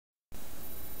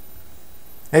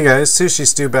Hey guys, Sushi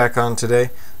Stew back on today.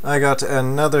 I got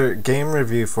another game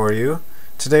review for you.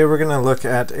 Today we're going to look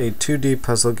at a 2D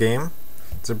puzzle game.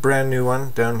 It's a brand new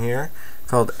one down here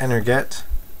called ENERGET,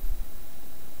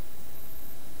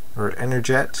 or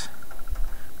ENERGET,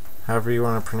 however you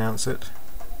want to pronounce it.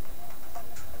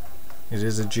 It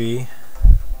is a G.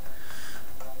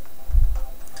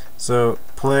 So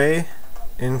play,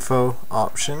 info,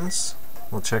 options.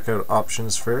 We'll check out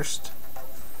options first.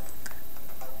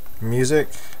 Music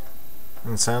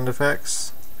and sound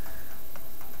effects,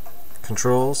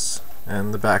 controls,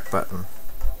 and the back button.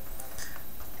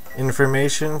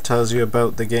 Information tells you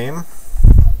about the game,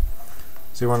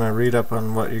 so you want to read up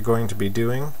on what you're going to be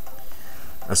doing.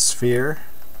 A sphere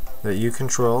that you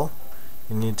control.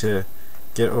 You need to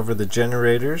get over the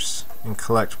generators and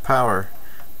collect power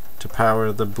to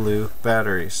power the blue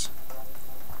batteries.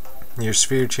 Your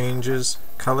sphere changes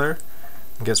color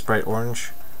and gets bright orange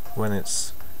when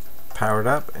it's powered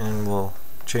up, and will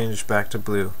change back to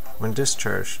blue when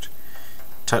discharged.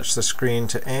 Touch the screen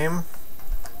to aim.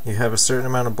 You have a certain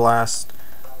amount of blast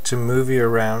to move you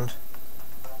around,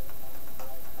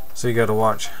 so you got to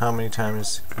watch how many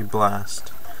times you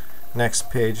blast. Next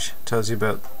page tells you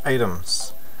about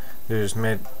items. There's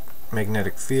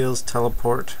magnetic fields,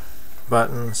 teleport,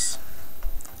 buttons,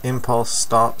 impulse,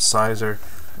 stop, sizer,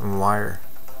 and wire.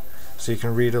 So you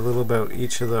can read a little about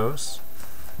each of those.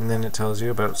 And then it tells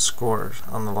you about scores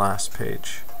on the last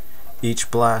page. Each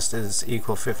blast is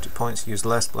equal 50 points. Use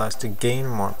less blast to gain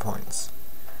more points.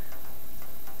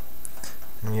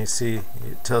 And you see,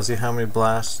 it tells you how many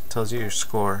blasts, tells you your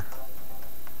score.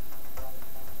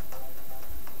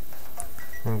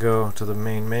 And go to the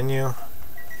main menu,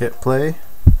 hit play.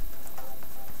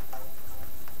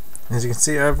 As you can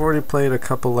see, I've already played a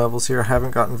couple levels here. I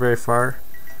haven't gotten very far.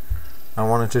 I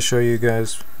wanted to show you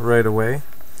guys right away.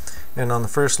 And on the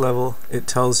first level, it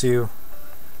tells you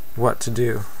what to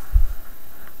do.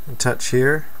 You touch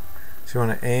here, so you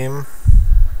want to aim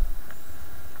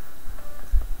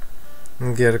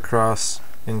and get across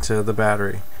into the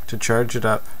battery to charge it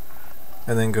up,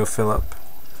 and then go fill up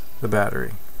the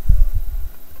battery.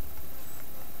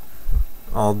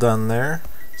 All done there,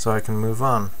 so I can move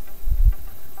on.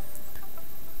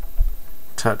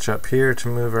 Touch up here to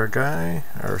move our guy,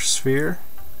 our sphere.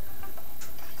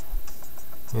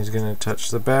 He's going to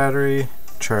touch the battery,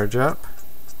 charge up.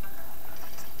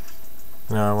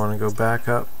 Now I want to go back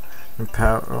up and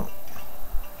power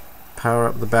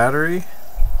up the battery.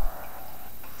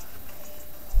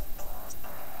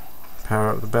 Power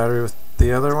up the battery with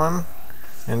the other one,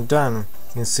 and done.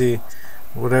 You can see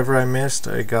whatever I missed,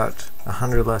 I got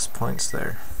 100 less points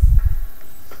there.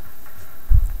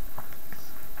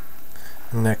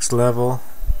 Next level,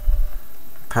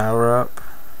 power up.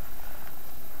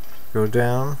 Go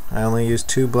down. I only used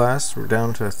 2 blasts. We're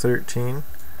down to 13.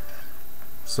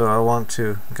 So I want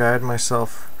to guide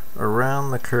myself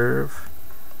around the curve.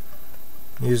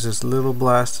 Use as little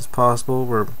blast as possible.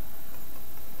 We're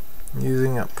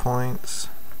using up points.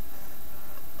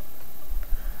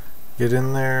 Get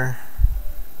in there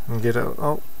and get out.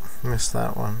 Oh, missed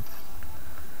that one.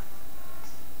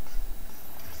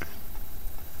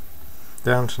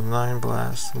 Down to 9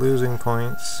 blasts. Losing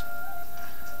points.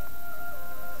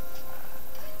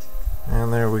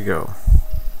 And there we go.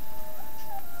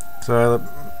 So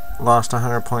I lost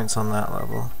 100 points on that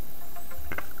level.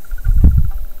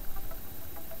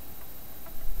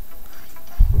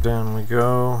 Down we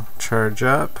go, charge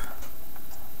up,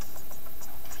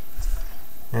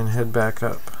 and head back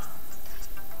up.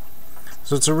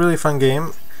 So it's a really fun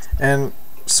game, and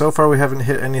so far we haven't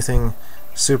hit anything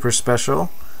super special.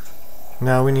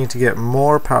 Now we need to get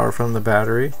more power from the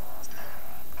battery,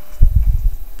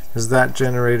 because that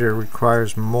generator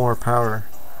requires more power.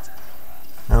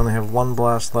 I only have 1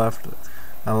 blast left.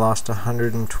 I lost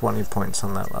 120 points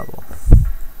on that level.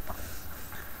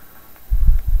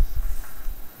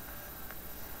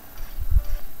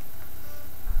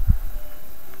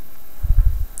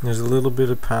 There's a little bit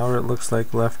of power, it looks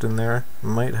like, left in there.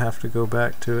 Might have to go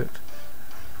back to it.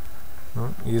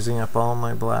 Oh, using up all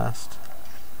my blast.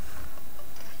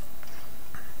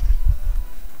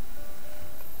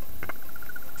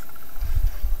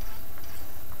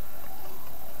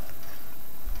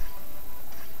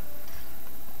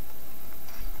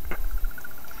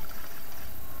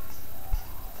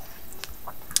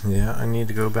 Yeah, I need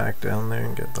to go back down there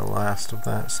and get the last of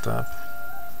that stuff.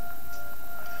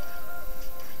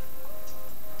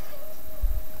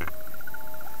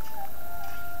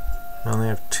 I only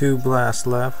have 2 blasts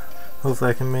left.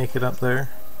 Hopefully I can make it up there.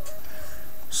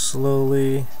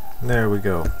 Slowly. There we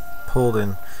go. Pulled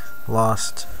in.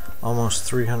 Lost almost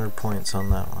 300 points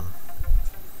on that one.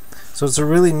 So it's a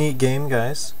really neat game,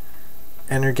 guys.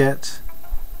 ENERGET,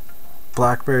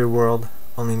 BlackBerry World,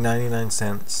 only 99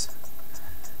 cents.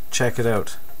 Check it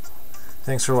out.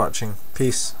 Thanks for watching.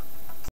 Peace.